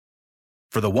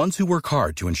For the ones who work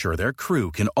hard to ensure their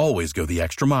crew can always go the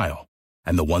extra mile,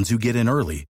 and the ones who get in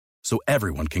early so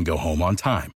everyone can go home on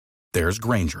time, there's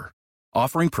Grainger,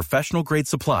 offering professional-grade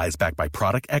supplies backed by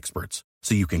product experts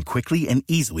so you can quickly and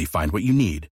easily find what you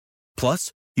need.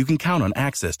 Plus, you can count on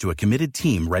access to a committed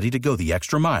team ready to go the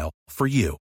extra mile for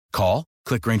you. Call,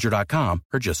 click Grainger.com,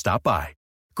 or just stop by.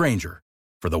 Grainger,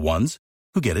 for the ones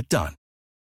who get it done.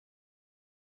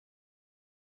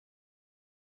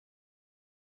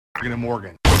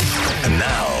 Morgan. And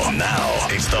now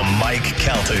it's the Mike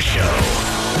Calta Show.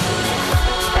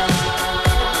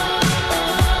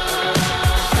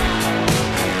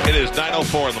 It is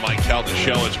 9:04 on the Mike Calta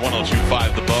Show. It's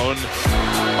 102.5 The Bone.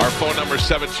 Our phone number is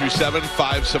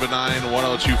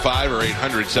 727-579-1025 or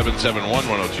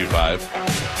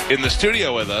 800-771-1025. In the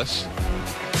studio with us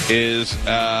is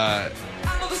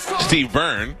Steve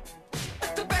Byrne.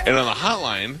 And on the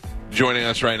hotline, joining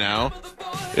us right now,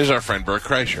 is our friend Bert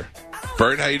Kreischer.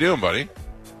 Bert, how you doing, buddy?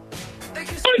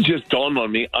 It just dawned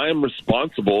on me, I am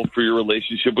responsible for your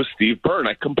relationship with Steve Byrne.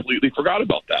 I completely forgot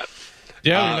about that.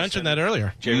 Yeah, we mentioned that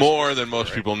earlier. More than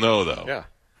most people know, though. Yeah.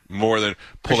 More than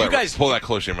pull that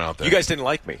close to your mouth there. You guys didn't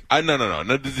like me.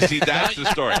 No. See, that's the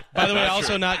story. By the way,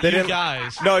 also not you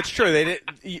guys. No, it's true. They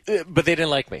didn't, but they didn't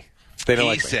like me.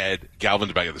 He said,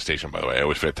 Galvin's back at the station, by the way. I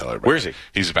always forget to tell everybody. Where is he?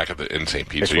 He's back in St.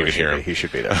 Pete, so you can hear him. He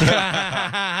should be there.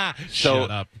 So Shut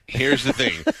up. Here's the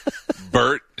thing.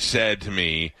 Bert said to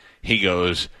me, he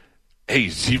goes, hey,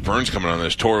 Steve Byrne's coming on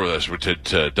this tour with us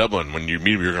to Dublin. When you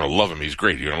meet him, you're going to love him. He's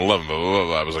great. You're going to love him. Blah, blah, blah,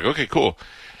 blah. I was like, okay, cool.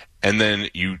 And then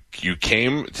you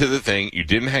came to the thing. You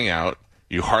didn't hang out.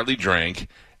 You hardly drank.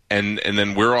 And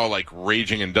then we're all like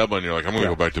raging in Dublin. You're like, I'm going to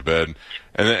go back to bed.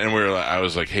 And I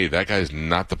was like, hey, that guy's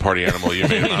not the party animal you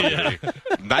made him out to be.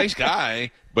 Nice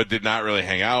guy, but did not really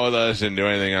hang out with us, didn't do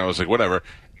anything. I was like, whatever.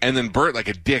 And then Bert, like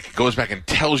a dick, goes back and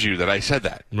tells you that I said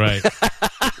that. Right.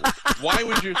 Why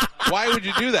would you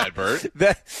do that, Bert?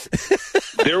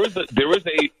 There was a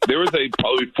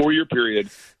probably 4-year period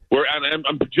where, and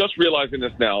I'm just realizing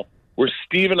this now, where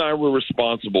Steve and I were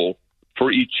responsible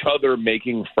for each other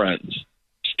making friends.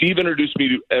 Steve introduced me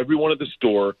to everyone at the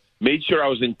store, made sure I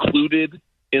was included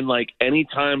in like any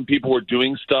time people were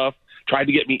doing stuff, tried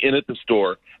to get me in at the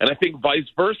store. And I think vice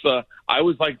versa, I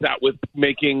was like that with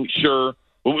making sure, it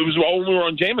was all when we were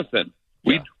on Jameson.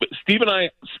 Yeah. Steve and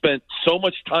I spent so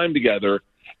much time together,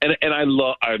 and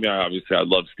obviously I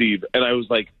love Steve. And I was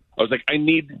like, I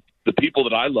need the people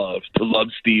that I love to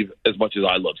love Steve as much as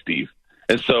I love Steve.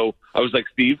 And so I was like,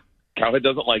 Steve, Cowhead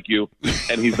doesn't like you,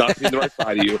 and he's not seeing the right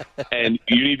side of you, and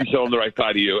you need to show him the right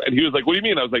side of you. And he was like, what do you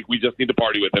mean? I was like, we just need to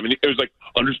party with him. And he was like,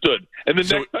 understood. And the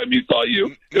next time he saw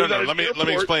you... Let me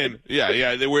explain.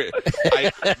 Yeah.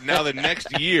 Now the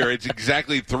next year, it's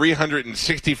exactly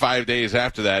 365 days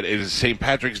after that. It is St.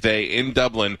 Patrick's Day in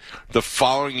Dublin the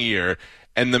following year,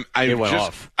 and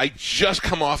I just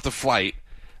come off the flight.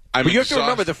 But you have to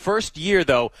remember, the first year,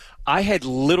 though, I had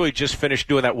literally just finished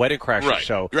doing that Wedding Crashers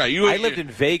show. Right. I lived in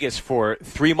Vegas for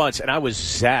 3 months, and I was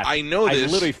zapped. I know this. I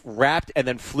literally wrapped and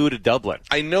then flew to Dublin.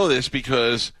 I know this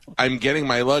because I'm getting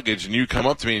my luggage, and you come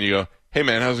up to me and you go, hey,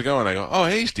 man, how's it going? I go, oh,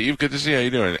 hey, Steve, good to see you. How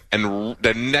you doing? And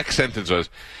the next sentence was,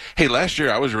 hey, last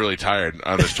year I was really tired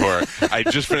on this tour. I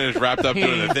just wrapped up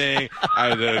doing the thing.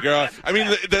 I was a girl. I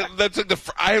mean, that's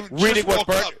like reading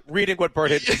what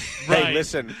Bert had. Right. Hey,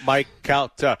 listen, Mike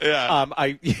Calta. Yeah.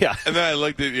 And then I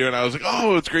looked at you and I was like,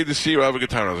 oh, it's great to see you. Have a good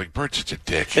time. And I was like, Bert's such a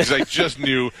dick. Because I just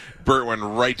knew Bert went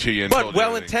right to you. But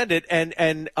well intended,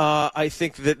 and I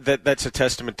think that's a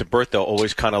testament to Bert, though,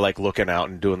 always kind of like looking out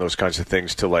and doing those kinds of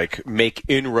things to like make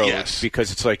inroads,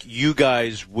 because it's like you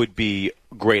guys would be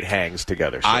great hangs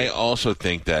together. So. I also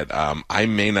think that I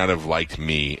may not have liked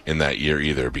me in that year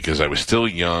either, because I was still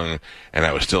young and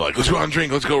I was still like, let's go out and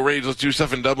drink, let's go rage, let's do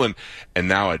stuff in Dublin. And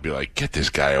now I'd be like, get this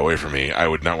guy away from me. I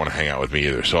would not want to hang out with me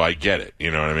either. So I get it.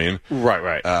 You know what I mean?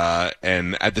 Right.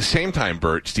 And at the same time,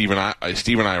 Bert, Steve and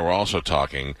I were also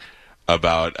talking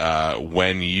about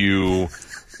when you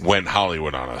went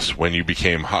Hollywood on us, when you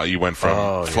went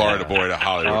from Florida boy to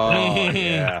Hollywood. Oh,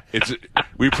 yeah.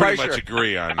 We pretty much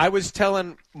agree on. I was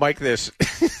telling Mike this.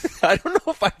 I don't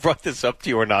know if I brought this up to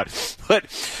you or not, but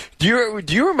do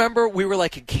you remember we were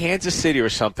like in Kansas City or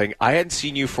something? I hadn't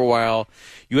seen you for a while.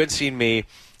 You hadn't seen me,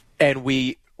 and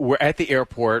we were at the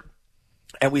airport,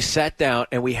 and we sat down,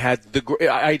 and we had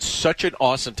I had such an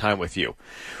awesome time with you.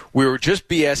 We were just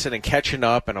BSing and catching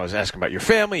up, and I was asking about your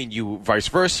family, and you vice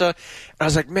versa. And I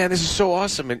was like, man, this is so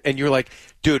awesome. And you're like,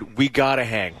 dude, we got to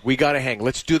hang.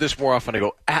 Let's do this more often. I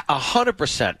go,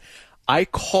 100%. I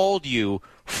called you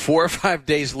 4 or 5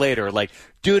 days later, like,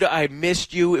 dude, I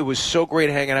missed you. It was so great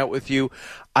hanging out with you.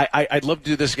 I'd love to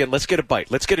do this again. Let's get a bite.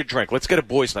 Let's get a drink. Let's get a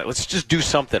boys' night. Let's just do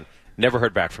something. Never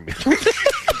heard back from you.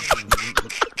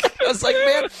 I was like,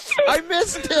 man, I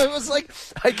missed it. I was like,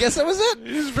 I guess that was it.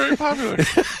 He's very popular.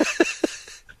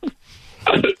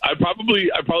 I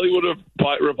probably would have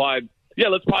replied, yeah,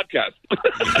 let's podcast.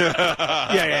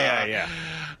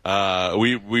 Yeah.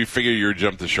 We figure your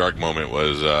jump the shark moment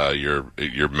was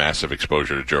your massive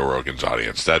exposure to Joe Rogan's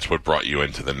audience. That's what brought you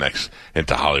into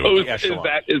Hollywood. Oh,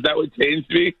 is that what changed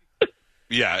me?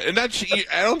 Yeah, and I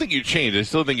don't think you changed. I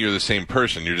still think you're the same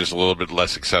person. You're just a little bit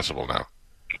less accessible now.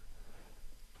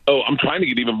 Oh, I'm trying to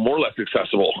get even more less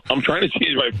accessible. I'm trying to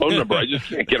change my phone number. I just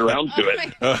can't get around to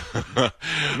it.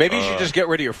 Maybe you should just get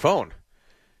rid of your phone.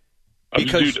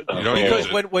 Because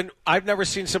when I've never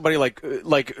seen somebody like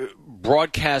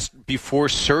broadcast before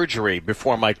surgery.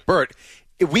 Before I'm like, Bert,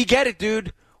 we get it,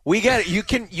 dude. We get it. You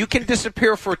can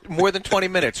disappear for more than 20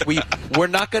 minutes. We're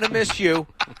not going to miss you.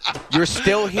 You're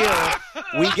still here.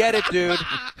 We get it, dude.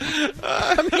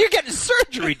 I mean, you're getting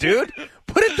surgery, dude.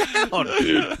 Put it down,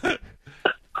 dude.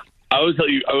 I will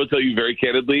tell you very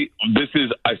candidly. This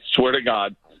is, I swear to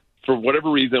God, for whatever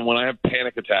reason, when I have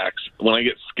panic attacks, when I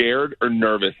get scared or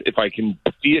nervous, if I can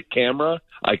see a camera,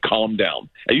 I calm down.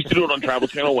 I used to do it on Travel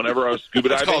Channel whenever I was scuba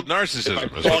diving. That's called narcissism.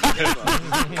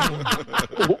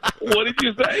 What did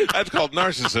you say? That's called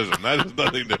narcissism. That has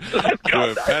nothing to do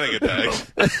with panic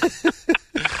attacks.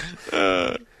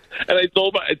 And I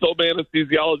told my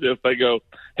anesthesiologist, I go,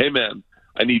 hey, man,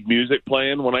 I need music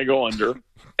playing when I go under,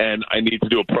 and I need to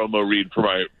do a promo read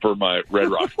for my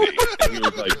Red Rock date.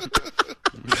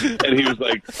 And he was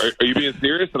like, are you being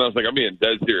serious? And I was like, I'm being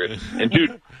dead serious. And,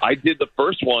 dude, I did the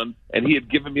first one, and he had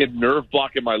given me a nerve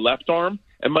block in my left arm,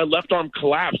 and my left arm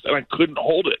collapsed, and I couldn't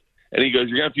hold it. And he goes,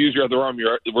 you're going to have to use your other arm.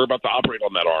 We're about to operate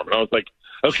on that arm. And I was like,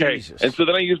 okay. Jesus. And so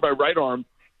then I used my right arm,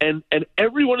 and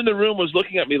everyone in the room was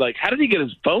looking at me like, how did he get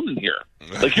his phone in here?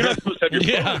 Like, you're not supposed to have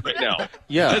your phone right now.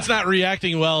 Yeah. It's not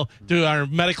reacting well to our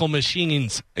medical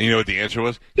machines. And you know what the answer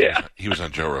was? Yeah. He was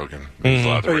on Joe Rogan. He was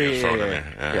allowed to bring his phone in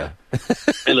there. Yeah.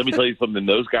 And let me tell you something.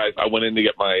 Those guys, I went in to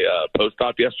get my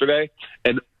post-op yesterday,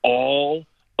 and all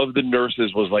of the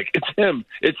nurses was like, it's him.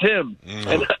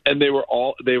 And they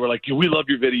were like, we love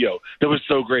your video. That was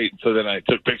so great. So then I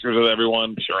took pictures of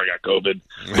everyone. Sure, I got COVID.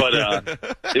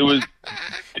 But it was,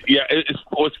 yeah,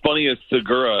 what's funny is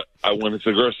Segura, when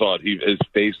Segura saw it, his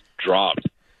face dropped.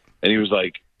 And he was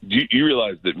like, you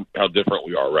realize how different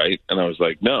we are, right? And I was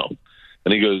like, no.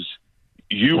 And he goes,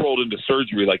 you rolled into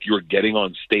surgery like you were getting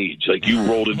on stage. Like you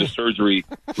rolled into surgery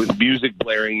with music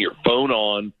blaring, your phone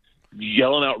on,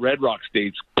 yelling out Red Rock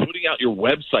dates, putting out your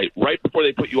website right before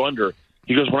they put you under.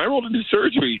 He goes, when I rolled into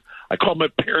surgery, I called my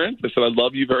parents. I said, I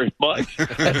love you very much.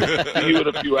 See you in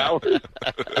a few hours.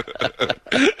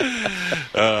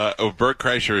 Bert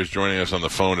Kreischer is joining us on the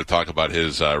phone to talk about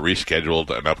his rescheduled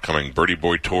and upcoming Birdie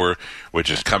Boy Tour, which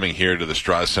is coming here to the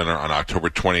Strauss Center on October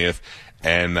 20th.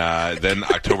 And then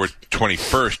October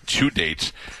 21st, 2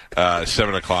 dates,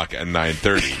 7 o'clock and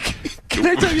 9:30. Can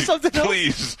I tell you something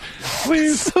else?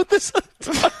 Please. So this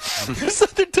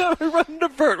other time I run into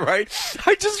Bert, right?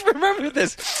 I just remember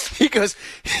this. He goes,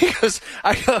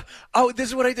 I go, oh, this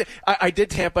is what I did. I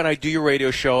did Tampa, and I do your radio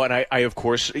show, and I of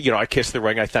course, I kiss the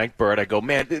ring. I thank Bert. I go,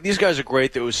 man, these guys are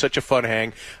great. It was such a fun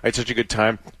hang. I had such a good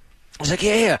time. I was like,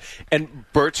 yeah. And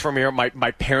Bert's from here.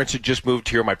 My parents had just moved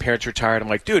here. My parents retired. I'm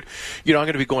like, dude, I'm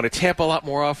going to be going to Tampa a lot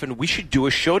more often. We should do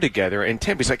a show together. And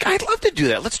Tampa, he's like, I'd love to do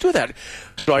that. Let's do that.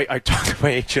 So I talked to my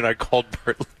agent. I called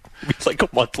Bert. It's like a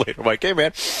month later. I'm like, hey,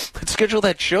 man, let's schedule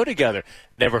that show together.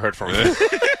 Never heard from him.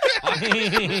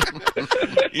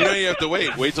 You have to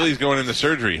wait. Wait till he's going into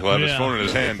surgery. He'll have his phone in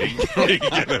his hand. You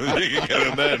can get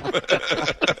him then.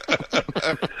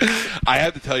 I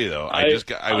have to tell you, though, I was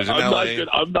in L.A.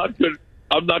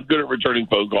 I'm not good at returning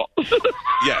phone calls.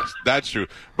 Yes, that's true.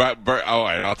 But Bert,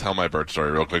 I'll tell my Bert story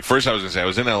real quick. First, I was going to say I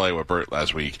was in L.A. with Bert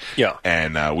last week. Yeah.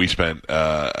 And we spent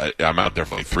I'm out there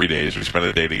for like 3 days. We spent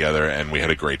a day together, and we had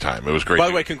a great time. It was great. By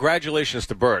the way, congratulations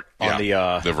to Bert on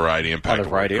the Variety Impact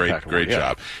Award. Great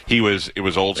job. It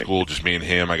was old school, just me and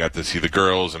him. I got to see the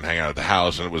girls and hang out at the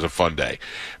house, and it was a fun day.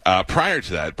 Prior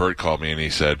to that, Bert called me, and he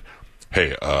said,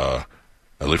 hey,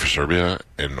 I live for Serbia,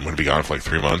 and I'm going to be gone for like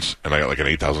 3 months, and I got like an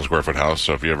 8,000 square foot house,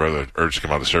 so if you ever have the urge to come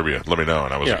out to Serbia, let me know.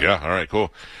 And I was like, yeah, all right,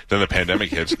 cool. Then the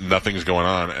pandemic hits, nothing's going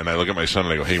on, and I look at my son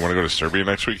and I go, hey, you want to go to Serbia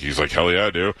next week? He's like, hell yeah,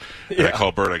 I do. And I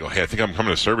call Bert, I go, hey, I think I'm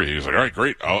coming to Serbia. He's like, all right,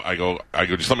 great. I go,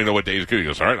 just let me know what day is good. He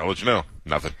goes, all right, I'll let you know.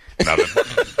 Nothing.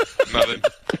 Nothing.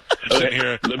 Sitting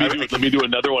here. Let me do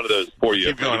another one of those for you.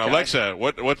 Keep going. Alexa,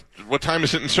 what time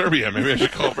is it in Serbia? Maybe I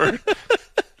should call Bert.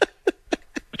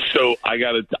 So So I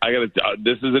gotta.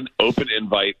 This is an open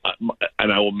invite,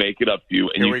 and I will make it up to you.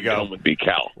 And Here you we can go. come with me,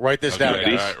 Cal. Write this down,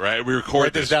 Okay, guys. right. We record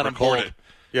Write this down and record bold. it.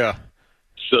 Yeah.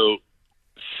 So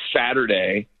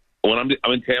Saturday, when I'm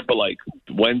in Tampa, like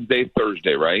Wednesday,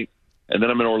 Thursday, right, and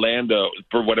then I'm in Orlando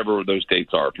for whatever those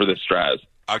dates are for the Straz.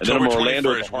 October and then I'm in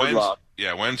Orlando 21st. at the Hard Rock.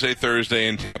 Wednesday, Thursday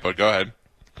in Tampa. Go ahead.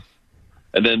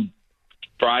 And then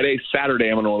Friday, Saturday,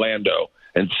 I'm in Orlando,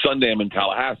 and Sunday I'm in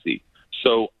Tallahassee.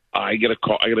 So I get a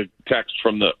call. I get a text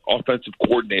from the offensive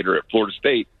coordinator at Florida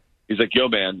State. He's like, "Yo,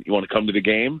 man, you want to come to the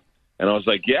game?" And I was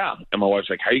like, "Yeah." And my wife's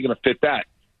like, "How are you going to fit that?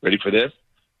 Ready for this?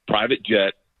 Private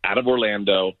jet out of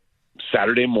Orlando,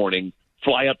 Saturday morning,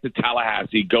 fly up to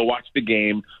Tallahassee, go watch the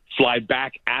game, fly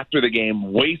back after the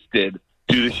game, wasted,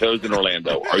 do the shows in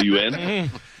Orlando. Are you in?"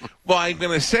 Well, I'm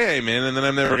going to say I'm in, and then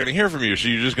I'm never going to hear from you, so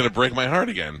you're just going to break my heart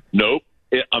again. Nope.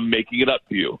 I'm making it up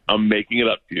to you.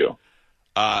 100%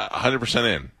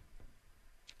 in.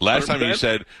 Last time you 100%?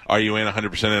 said, "Are you in?"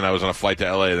 100% in. I was on a flight to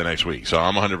LA the next week, so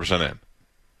I'm 100% in.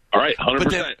 All right, 100%. But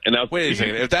then, And now, wait a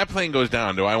second. If that plane goes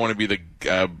down, do I want to be the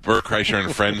Bert Kreischer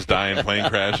and friends die in plane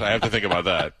crash? I have to think about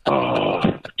that.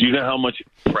 Do you know how much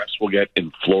press we'll get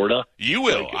in Florida? You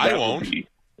will. Like, I that will won't. be-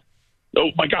 Oh,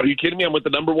 my God. Are you kidding me? I'm with the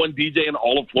number one DJ in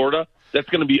all of Florida. That's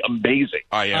going to be amazing.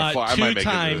 Oh, yeah. I might make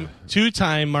it.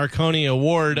 Two-time Marconi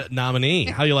Award nominee.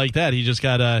 How you like that? He just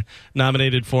got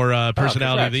nominated for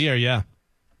Personality of the Year. Yeah.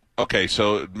 Okay,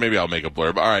 so maybe I'll make a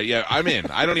blurb. All right, yeah, I'm in.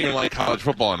 I don't even like college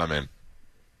football, and I'm in.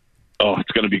 Oh,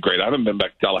 it's going to be great. I haven't been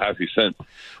back to Tallahassee since.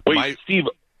 Wait, Steve,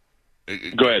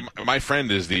 go ahead. My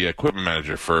friend is the equipment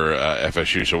manager for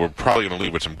FSU, so we're probably going to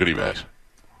leave with some goodie bags.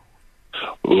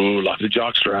 Ooh, lots of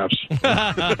jock straps.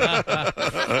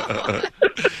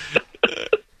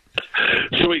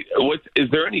 So wait, is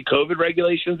there any COVID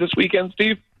regulations this weekend,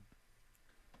 Steve?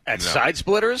 At Side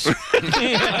Splitters?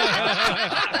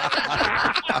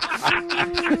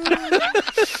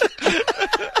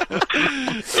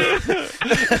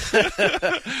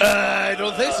 I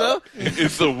don't think so.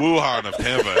 It's the Wuhan of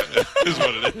Tampa, is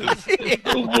what it is.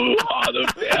 Wuhan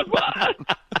of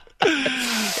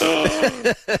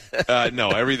Tampa. No,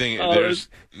 everything.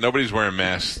 Nobody's wearing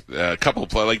masks. A couple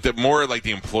of more like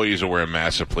the employees are wearing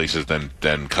masks at places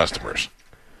than customers.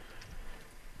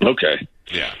 Okay.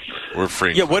 Yeah, we're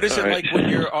free. Yeah, what is it like when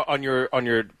you're on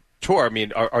your tour? I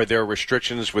mean, are there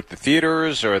restrictions with the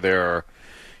theaters? Or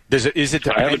is it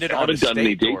dependent on the done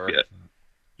any state? dates Or yet.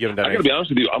 You haven't done I got to be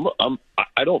honest with you.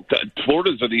 I don't.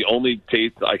 Florida's are the only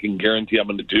dates I can guarantee I'm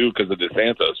going to do because of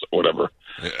DeSantis or whatever.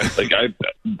 Like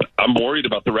I'm worried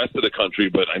about the rest of the country,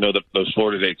 but I know that those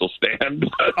Florida dates will stand.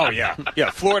 Oh yeah,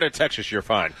 yeah. Florida, Texas, you're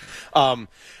fine. I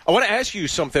want to ask you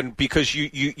something because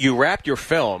you wrapped your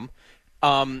film.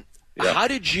 Yeah. How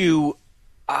did you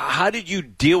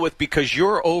deal with, because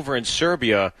you're over in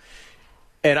Serbia,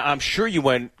 and I'm sure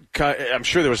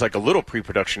there was like a little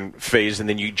pre-production phase, and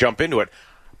then you jump into it.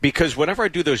 Because whenever I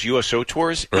do those USO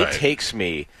tours, Right. it takes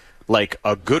me like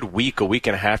a good week, a week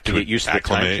and a half to get used to the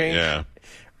time acclimate, change. yeah.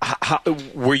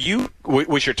 Was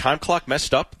your time clock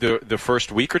messed up the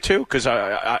first week or two? Because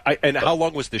and how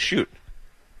long was the shoot?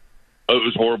 It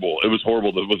was horrible.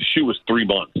 The shoot was 3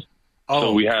 months. Oh,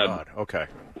 so we had. God. Okay.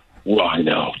 Well, I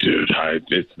know, dude.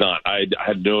 It's not. I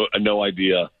had no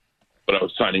idea what I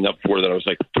was signing up for. That I was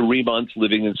like 3 months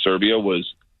living in Serbia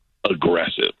was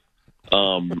aggressive.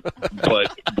 But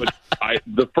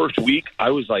the first week I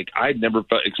was like, I'd never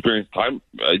experienced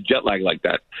jet lag like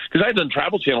that because I had done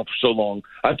Travel Channel for so long.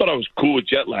 I thought I was cool with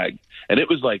jet lag, and it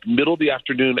was like middle of the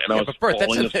afternoon, and I was But Bert,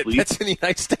 falling asleep. that's in the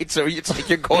United States, so it's like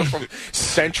you're going from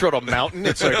central to mountain.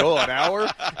 It's like an hour.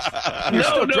 You're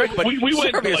still drinking, but we went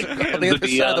to Serbia's like on the other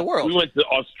side of the world. We went to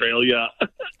Australia.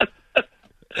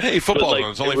 Hey, football! But,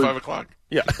 It's only 5 o'clock.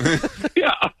 Yeah.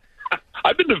 Yeah.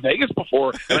 I've been to Vegas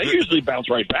before, and I usually bounce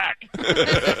right back.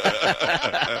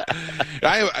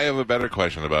 I have a better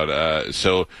question about.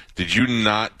 So, did you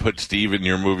not put Steve in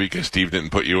your movie because Steve didn't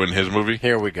put you in his movie?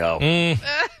 Here we go. Here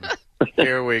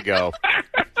we go.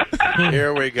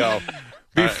 Here we go.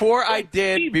 Before I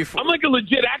did, I'm like a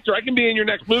legit actor. I can be in your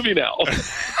next movie now.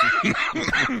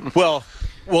 well,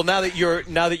 now that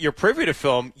you're privy to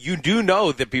film, you do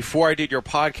know that before I did your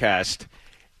podcast,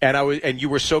 and you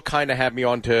were so kind to have me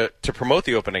on to promote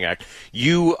the opening act.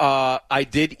 I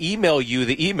did email you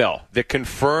the email that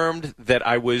confirmed that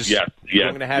I was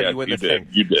going to have you in the thing.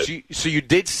 You did. So you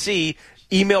did see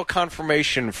email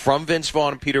confirmation from Vince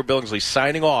Vaughn and Peter Billingsley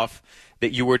signing off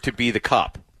that you were to be the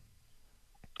cop.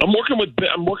 I'm working with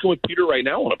Peter right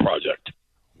now on a project.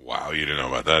 Wow, you didn't know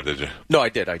about that, did you? No, I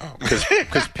did.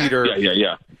 Because Peter.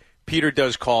 Yeah. Peter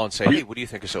does call and say, "Hey, what do you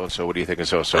think of so and so? What do you think of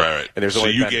so and so?" Right. And there's So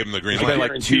only you gave him the green there's light.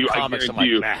 been like 2 I comics. I'm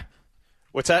guarantee like, nah.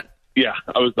 What's that? Yeah,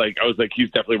 I was like, he's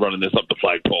definitely running this up the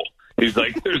flagpole. He's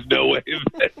like, there's no way.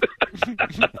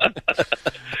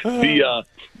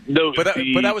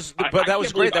 That was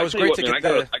great. That was great to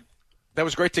get that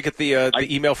was great to get the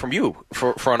email from you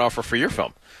for an offer for your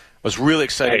film. I was really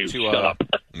excited to.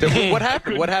 What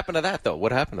happened? What happened to that though?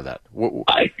 What happened to that?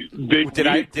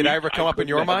 Did I ever come up in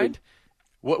your mind?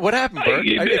 What happened, Bert?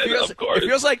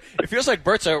 It feels like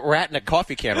Bert's a rat in a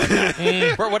coffee can right now.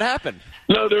 Bert, what happened?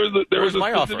 No, there was a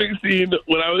specific scene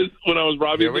when I was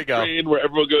robbing the train where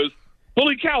everyone goes,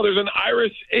 "Holy cow! There's an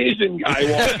Irish Asian guy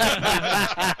walking."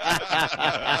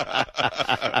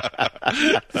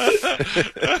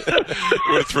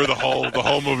 Would have threw the whole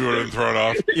movie would have been thrown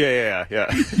off. Yeah.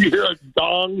 You hear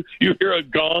a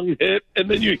gong hit, and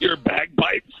then you hear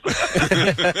bagpipes.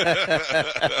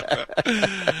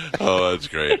 Oh, that's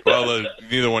great. Well,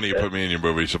 neither one of you put me in your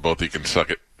movie, so both of you can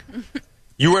suck it.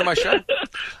 You were in my show.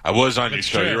 I was on your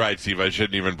show. You're right, Steve. I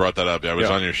shouldn't even brought that up. I was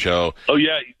on your show. Oh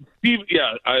yeah, Steve.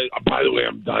 Yeah. By the way,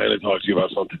 I'm dying to talk to you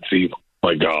about something, Steve.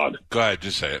 My God. Go ahead,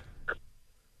 just say it.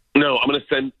 No, I'm gonna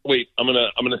send. Wait, I'm gonna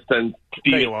send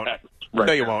Steve. No, you won't.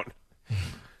 You won't.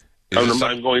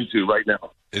 I'm going to right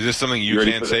now. Is this something you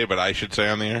can't say, but I should say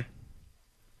on the air?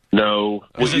 No.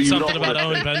 Is it something about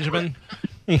Owen Benjamin?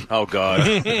 Oh God.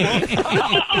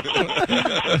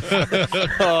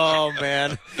 Oh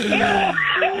man.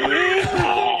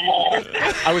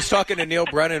 I was talking to Neil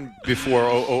Brennan before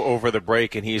over the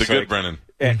break, and he's the good Brennan.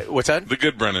 What's that? The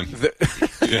good Brennan.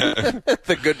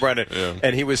 The good Brennan. Yeah.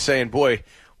 And he was saying, "Boy,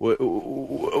 with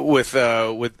what's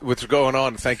going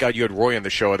on, thank God you had Roy on the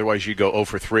show. Otherwise, you'd go 0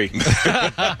 for 3."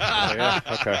 Yeah.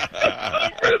 Okay.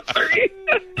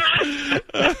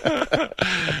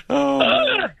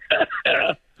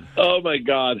 Oh my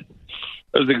God.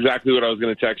 That was exactly what I was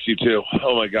going to text you too.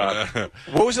 Oh my God.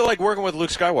 What was it like working with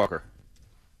Luke Skywalker?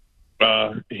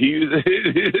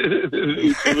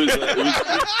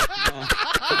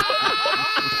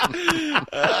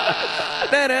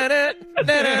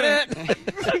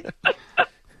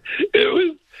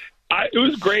 It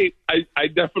was great. I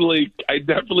definitely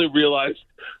realized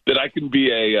that I can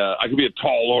be a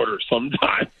tall order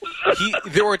sometimes.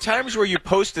 There were times where you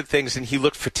posted things and he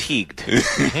looked fatigued.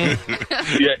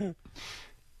 Yeah.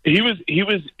 He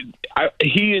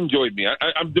enjoyed me.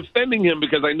 I'm defending him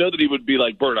because I know that he would be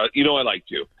like, Bert, I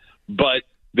liked you. But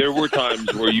there were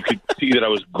times where you could see that I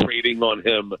was grating on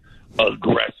him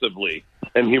aggressively.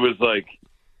 And he was like,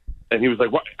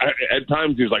 what? At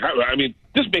times he was like, I mean,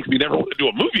 this makes me never want to do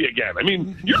a movie again. I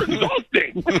mean, you're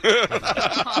exhausting.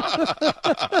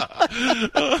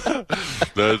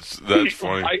 That's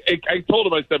funny. I told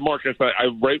him, I said, Mark, right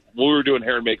when we were doing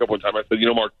hair and makeup one time, I said,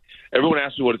 Mark, everyone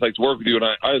asks me what it's like to work with you, and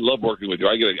I love working with you.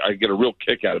 I get a real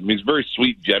kick out of him. He's a very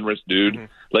sweet, generous dude. Mm-hmm.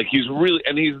 Like, he's really,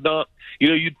 and he's not,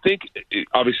 you'd think,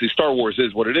 obviously, Star Wars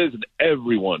is what it is, and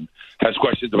everyone has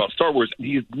questions about Star Wars, and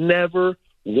he's never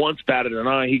once batted an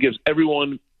eye. He gives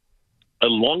everyone a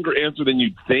longer answer than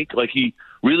you'd think. Like, he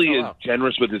really is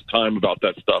generous with his time about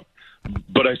that stuff.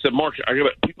 But I said, Mark,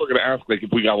 people are going to ask, like,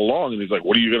 if we got along, and he's like,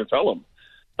 what are you going to tell them?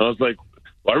 And I was like,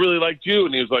 well, I really liked you.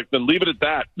 And he was like, then leave it at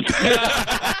that.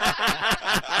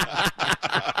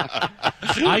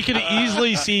 I could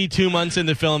easily see 2 months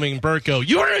into filming Bert go,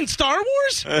 you were in Star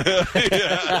Wars? Like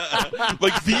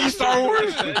the Star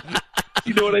Wars?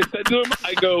 You know what I said to him?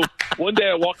 I go, one day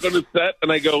I walk on the set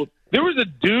and I go, there was a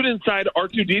dude inside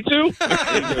R2-D2?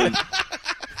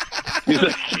 He's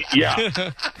like, yeah.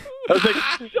 I was like,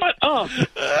 shut up.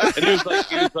 And he was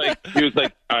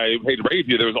like, I hate to break it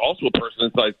to you, there was also a person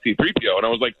inside C-3PO. And I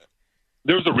was like,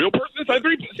 there was a real person inside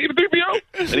C-3PO?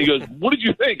 And he goes, what did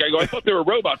you think? I go, I thought they were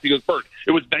robots. He goes, Bert,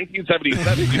 it was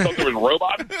 1977. You thought there was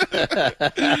robots?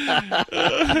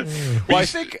 Well, I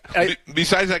think...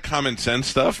 Besides that common sense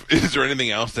stuff, is there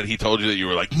anything else that he told you that you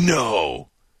were like, no?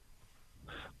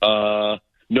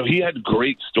 No, he had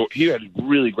he had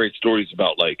really great stories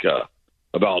about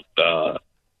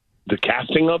the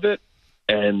casting of it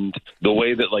and the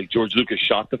way that like George Lucas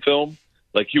shot the film.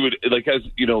 Like he would, like, as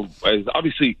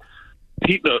obviously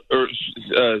Steve knows,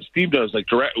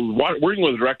 like working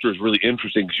with a director is really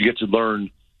interesting because you get to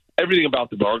learn everything about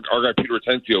the our guy Peter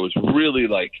Atencio is really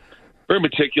like very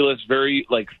meticulous, very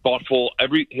like thoughtful.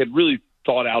 He had really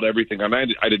thought out everything. I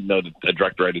mean, I didn't know that a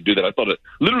director had to do that. I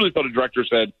literally thought a director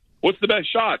said, "What's the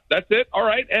best shot? That's it. All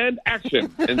right, and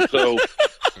action." And so,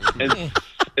 and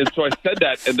so I said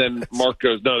that, and then Mark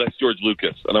goes, "No, that's George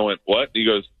Lucas." And I went, "What?" He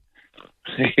goes,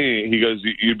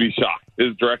 "You'd be shocked.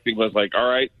 His directing was like, all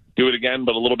right, do it again,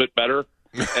 but a little bit better."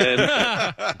 And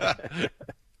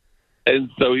and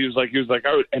so he was like,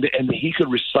 and he could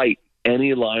recite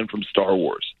any line from Star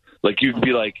Wars. Like you'd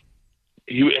be like,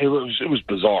 it was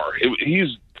bizarre.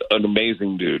 He's an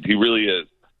amazing dude. He really is.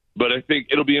 But I think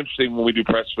it'll be interesting when we do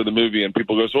press for the movie and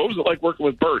people go, so what was it like working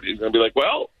with Bert? He's going to be like,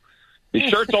 well, his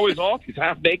shirt's always off, he's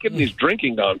half naked, and he's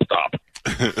drinking nonstop.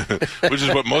 Which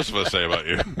is what most of us say about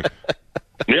you.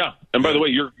 Yeah. And by the way,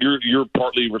 you're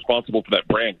partly responsible for that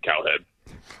brand, Cowhead.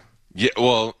 Yeah,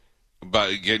 well,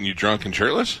 by getting you drunk and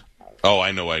shirtless? Oh,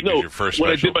 I know why. No, your first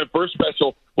special.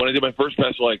 when I did my first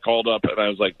special, I called up and I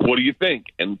was like, what do you think?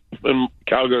 And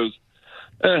Cal goes,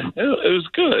 it was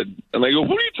good. And I go,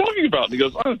 what are you talking about? And he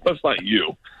goes, oh, that's not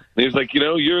you. And he's like,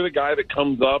 you're the guy that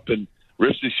comes up and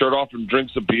rips his shirt off and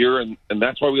drinks a beer, and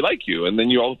that's why we like you. And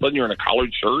then all of a sudden you're in a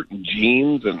collared shirt and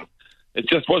jeans, and it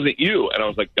just wasn't you. And I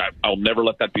was like, I'll never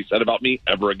let that be said about me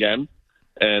ever again.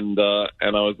 And I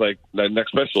was like, the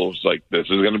next special was like, this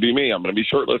is going to be me. I'm going to be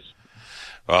shirtless.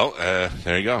 Well,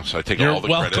 there you go. So I take You're all the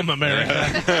welcome, credit.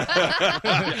 America.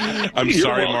 I'm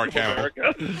sorry, Mark Hamill.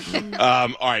 All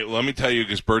right, let me tell you,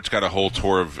 because Bert's got a whole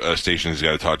tour of stations he's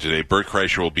got to talk today. Bert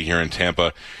Kreischer will be here in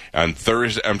Tampa on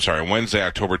Wednesday,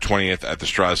 October 20th at the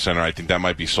Strauss Center. I think that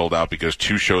might be sold out because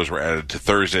 2 shows were added to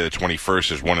Thursday, the 21st.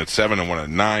 There's one at 7 and one at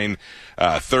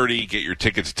 9:30. Get your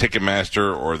tickets at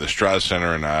Ticketmaster or the Strauss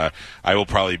Center, and I will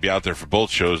probably be out there for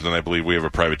both shows. And I believe we have a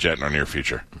private jet in our near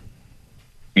future.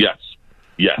 Yes.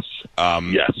 Yes.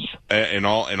 Yes. In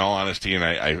all honesty, and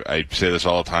I say this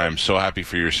all the time, so happy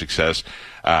for your success.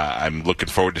 I'm looking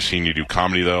forward to seeing you do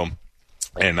comedy, though.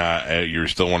 And you're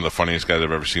still one of the funniest guys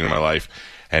I've ever seen in my life.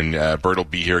 And Bert will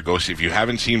be here. Go see. If you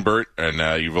haven't seen Bert,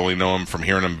 and you've only known him from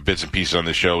hearing him bits and pieces on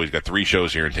the show, he's got 3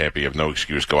 shows here in Tampa. You have no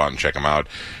excuse. Go out and check him out.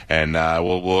 And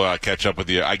we'll catch up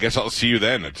with you. I guess I'll see you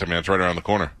then. That's right around the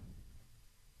corner.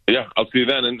 Yeah, I'll see you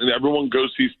then. And everyone go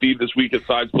see Steve this week at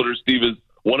Side Splitters. Steve is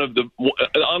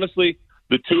honestly,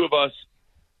 the two of us,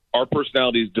 our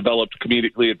personalities developed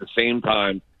comedically at the same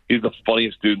time. He's the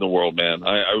funniest dude in the world, man.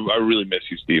 I really miss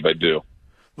you, Steve. I do.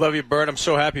 Love you, Bert. I'm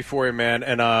so happy for you, man.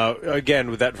 And again,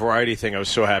 with that variety thing, I was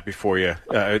so happy for you.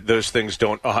 Those things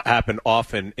don't happen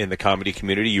often in the comedy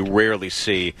community. You rarely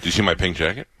see. Do you see my pink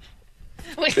jacket?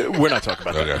 We're not talking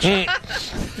about that.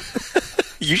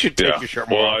 You should take your shirt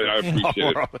more. Well, I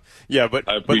appreciate it. Yeah, but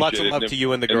lots of love to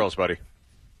you and the girls, buddy.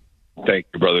 Thank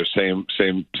you, brother. Same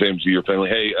to your family.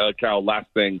 Hey, Cal, last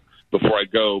thing before I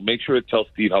go, make sure to tell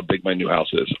Steve how big my new house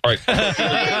is. All right.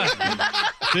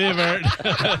 See you, Bert.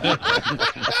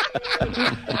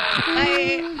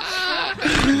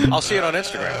 I'll see it on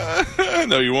Instagram.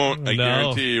 No, you won't. I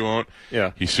guarantee you won't.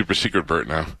 Yeah. He's super secret Bert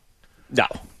now. No.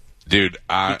 Dude,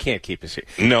 he can't keep a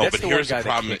secret. No, That's but here's the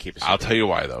problem. I'll tell you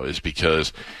why, though, is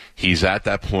because he's at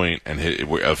that point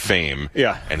of fame,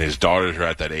 and his daughters are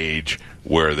at that age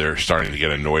where they're starting to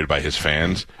get annoyed by his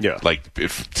fans, like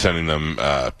if sending them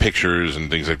pictures and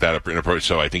things like that.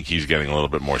 So I think he's getting a little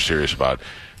bit more serious about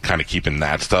kind of keeping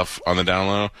that stuff on the down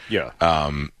low. Yeah.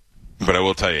 But I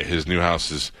will tell you, his new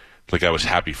house is like, I was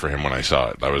happy for him when I saw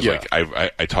it. I was like,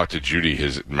 I talked to Judy,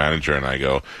 his manager, and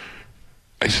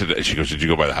I said, she goes, did you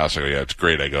go by the house? I go, yeah, it's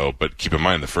great. I go, but keep in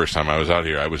mind, the first time I was out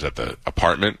here, I was at the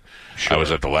apartment. Sure. I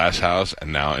was at the last house,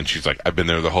 and she's like, I've been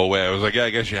there the whole way. I was like, yeah, I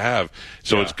guess you have.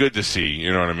 So it's good to see,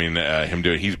 you know what I mean, him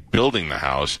do it. He's building the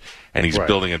house, and he's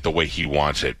building it the way he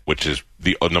wants it, which is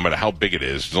no matter how big it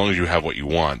is, as long as you have what you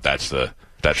want, that's the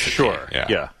sure. Key.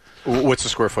 Yeah. What's the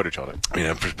square footage on it? I mean,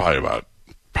 it's probably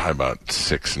about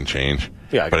 6 and change.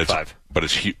 Yeah, I got 5. But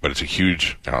it's a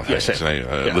huge. Listen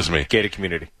to me. Gated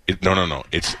community. No.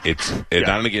 It's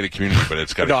not in a gated community, but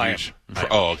it's got a huge.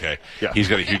 Oh, okay. Yeah. He's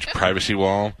got a huge privacy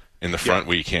wall in the front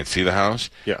where you can't see the house.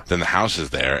 Yeah. Then the house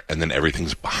is there, and then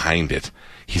everything's behind it.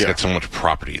 He's got so much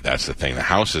property. That's the thing. The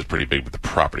house is pretty big, but the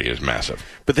property is massive.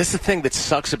 But that's the thing that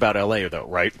sucks about L.A., though,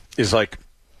 right? Is like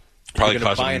probably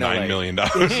cost him $9 million.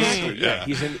 Yeah,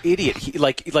 he's an idiot.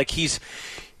 He's.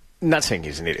 Not saying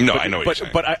he's an idiot. No, I know what you're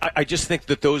saying. But I just think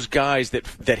that those guys that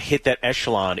hit that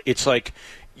echelon, it's like,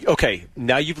 okay,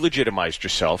 now you've legitimized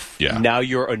yourself. Yeah. Now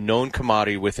you're a known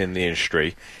commodity within the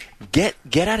industry. Get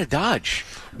out of Dodge.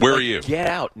 Where are you? Get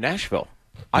out. Nashville.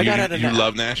 I got out of Nashville. You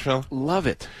love Nashville? Love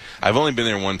it. I've only been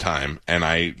there one time, and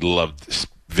I loved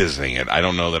visiting it. I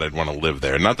don't know that I'd want to live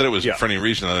there. Not that it was for any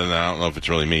reason other than I don't know if it's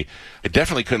really me. I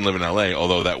definitely couldn't live in L.A.,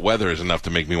 although that weather is enough to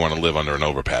make me want to live under an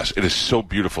overpass. It is so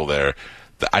beautiful there.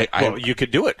 Well, you could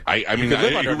do it. I mean,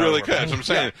 you really could. That's what I'm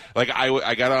saying. Yeah. Like,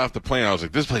 I got off the plane. I was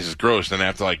like, this place is gross. And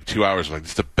after like 2 hours, I'm like,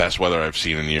 this is the best weather I've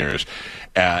seen in years.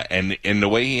 And in the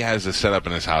way he has this set up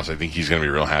in his house, I think he's going to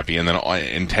be real happy. And then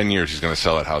in 10 years, he's going to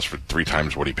sell that house for 3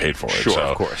 times what he paid for it. Sure, so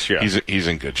of course. Yeah. He's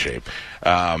in good shape.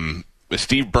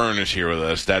 Steve Byrne is here with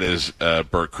us. That is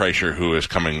Bert Kreischer, who is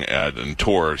coming on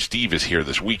tour. Steve is here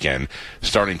this weekend,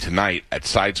 starting tonight at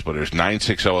Side Splitters,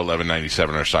 960-1197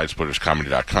 or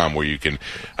sidesplitterscomedy.com, where you can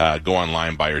go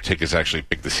online, buy your tickets, actually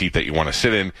pick the seat that you want to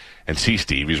sit in, and see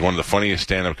Steve. He's one of the funniest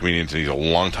stand-up comedians, and he's a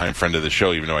longtime friend of the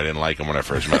show, even though I didn't like him when I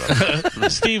first met him.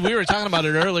 Steve, we were talking about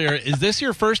it earlier. Is this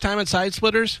your first time at Side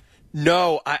Splitters?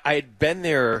 No, I'd been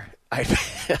there.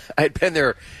 I'd been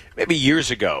there maybe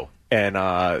years ago, and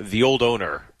the old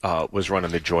owner was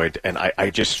running the joint, and I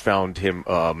just found him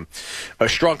a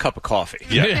strong cup of coffee.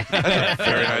 Yeah,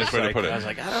 very nice way to put it. I was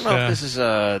like, I don't know if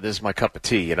this is my cup of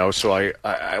tea, you know. So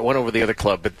I went over to the other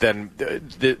club, but then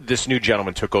this new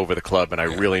gentleman took over the club, and I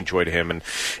really enjoyed him, and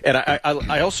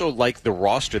I also like the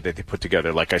roster that they put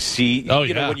together. Like I see,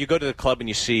 you know, when you go to the club and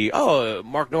you see,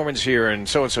 Mark Norman's here, and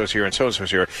so and so's here, and so and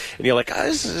so's here, and you're like,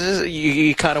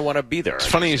 you kind of want to be there. It's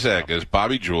funny you say that, because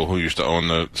Bobby Jewell, who used to own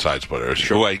the Side Splitters,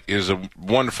 who is a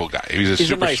wonderful guy. He's a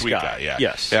super nice sweet guy. Yeah.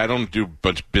 Yes. Yeah, I don't do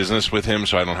much business with him,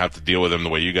 so I don't have to deal with him the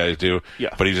way you guys do.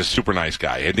 Yeah. But he's a super nice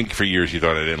guy. I think for years he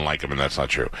thought I didn't like him, and that's not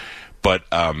true. But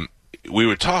we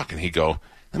would talk, and he'd go,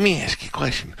 let me ask you a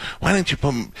question. Why don't you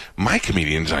put my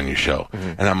comedians on your show?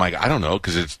 Mm-hmm. And I'm like, I don't know,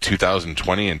 because it's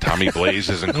 2020 and Tommy Blaze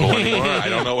isn't cool anymore. I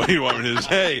don't know what you want me to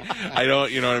say. I don't,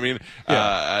 you know what I mean?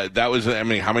 Yeah. That was, I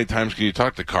mean, how many times can you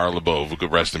talk to Carl LeBeau, who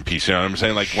could rest in peace? You know what I'm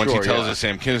saying? Like, once he tells the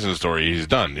Sam Kinison story, he's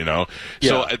done, you know?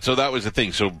 Yeah. So that was the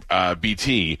thing. So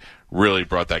BT really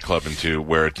brought that club into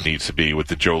where it needs to be, with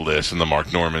the Joe List and the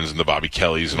Mark Normans and the Bobby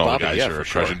Kellys and all the guys who are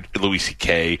crushing, Louis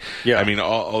C.K. Yeah. I mean,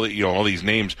 all you know, all these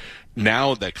names.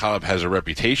 Now that club has a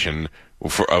reputation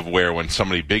of where when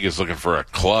somebody big is looking for a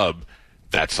club,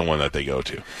 that's the one that they go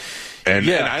to. And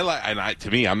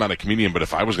to me, I'm not a comedian, but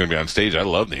if I was going to be on stage, I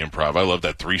love the improv. I love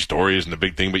that 3 stories and the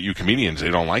big thing. But you comedians,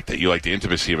 they don't like that. You like the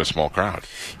intimacy of a small crowd.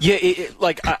 Yeah,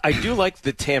 I do like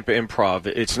the Tampa improv.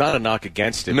 It's not a knock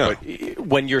against it, but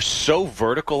when you're so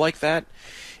vertical like that,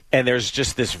 and there's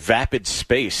just this vapid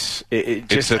space.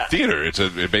 It's a theater. It's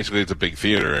a big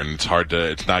theater, and it's hard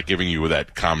to. It's not giving you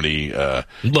that comedy low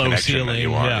ceiling that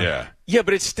you want. Yeah. Yeah,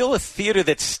 but it's still a theater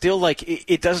that's still like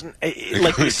it doesn't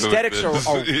like the aesthetics are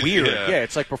weird. Yeah,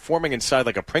 it's like performing inside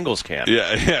like a Pringles can.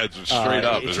 Yeah, it's straight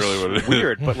up. Is really what it is.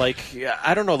 Weird, but like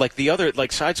I don't know. Like the other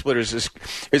like Side Splitters is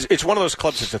it's one of those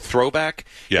clubs. It's a throwback.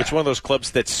 Yeah. It's one of those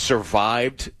clubs that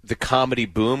survived the comedy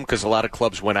boom because a lot of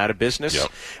clubs went out of business.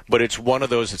 Yep. But it's one of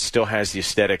those that still has the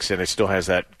aesthetics and it still has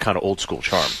that kind of old school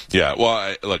charm. Yeah.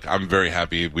 Well, look, I'm very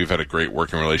happy. We've had a great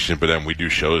working relationship with them. We do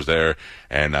shows there,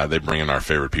 and they bring in our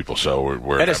favorite people. So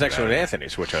we're and it's next to an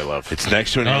Anthony's, which I love. It's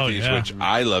next to an Anthony's, which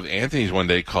I love. Anthony's one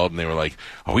day called and they were like,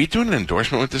 "Are we doing an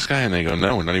endorsement with this guy?" And they go,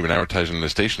 "No, we're not even advertising on the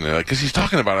station." They're like, "Because he's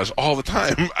talking about us all the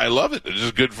time." I love it. It's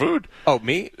just good food. Oh,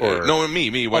 me? Or no,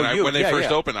 me. When they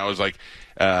first opened, I was like,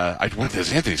 I went to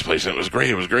this Anthony's place and it was great.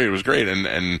 It was great.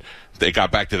 And they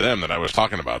got back to them that I was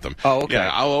talking about them. Oh, okay.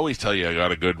 Yeah, I'll always tell you I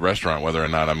got a good restaurant whether or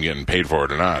not I'm getting paid for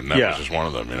it or not. And that was just one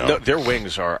of them, you know. No, their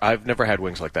wings are, I've never had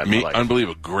wings like that in my life.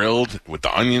 Unbelievable. Grilled with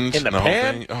the onions in the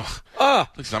pan? Whole thing.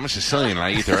 Listen, I'm a Sicilian and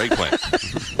I eat their eggplant.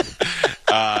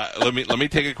 Let me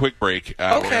take a quick break. We're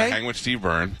going to hang with Steve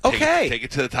Byrne. Take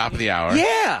it to the top of the hour.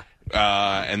 Yeah.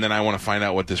 And then I want to find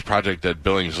out what this project that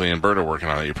Billingsley and Bert are working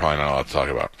on that you're probably not allowed to talk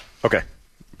about. Okay.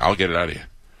 I'll get it out of you.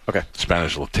 Okay.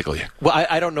 Spanish will tickle you. Well,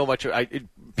 I don't know much.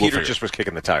 Peter just was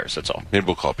kicking the tires, that's all. Maybe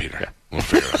we'll call Peter. Yeah. We'll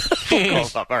figure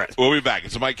it out. All right. We'll be back.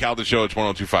 It's the Mike Calta Show. It's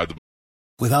 102.5.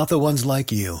 Without the ones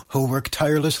like you, who work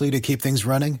tirelessly to keep things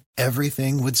running,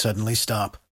 everything would suddenly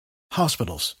stop.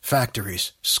 Hospitals,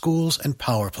 factories, schools, and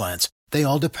power plants, they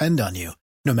all depend on you.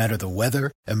 No matter the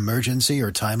weather, emergency,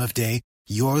 or time of day,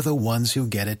 you're the ones who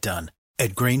get it done.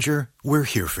 At Grainger, we're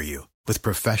here for you with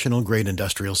professional-grade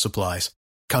industrial supplies.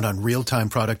 Count on real-time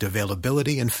product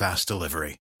availability and fast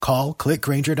delivery. Call, click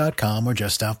Grainger.com, or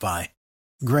just stop by.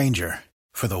 Grainger,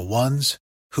 for the ones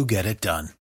who get it done.